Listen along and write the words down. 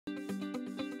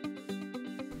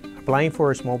Applying for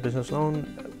a small business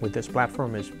loan with this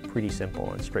platform is pretty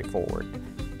simple and straightforward.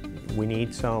 We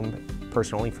need some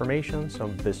personal information,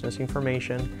 some business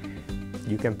information.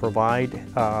 You can provide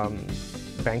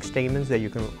bank statements that you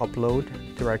can upload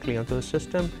directly onto the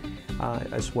system,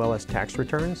 as well as tax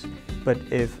returns. But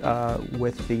if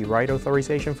with the right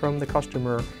authorization from the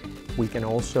customer, we can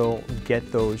also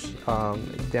get those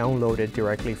downloaded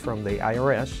directly from the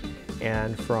IRS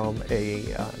and from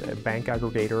a bank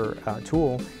aggregator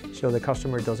tool, so the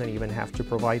customer doesn't even have to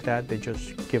provide that. They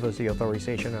just give us the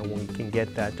authorization and we can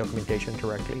get that documentation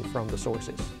directly from the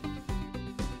sources.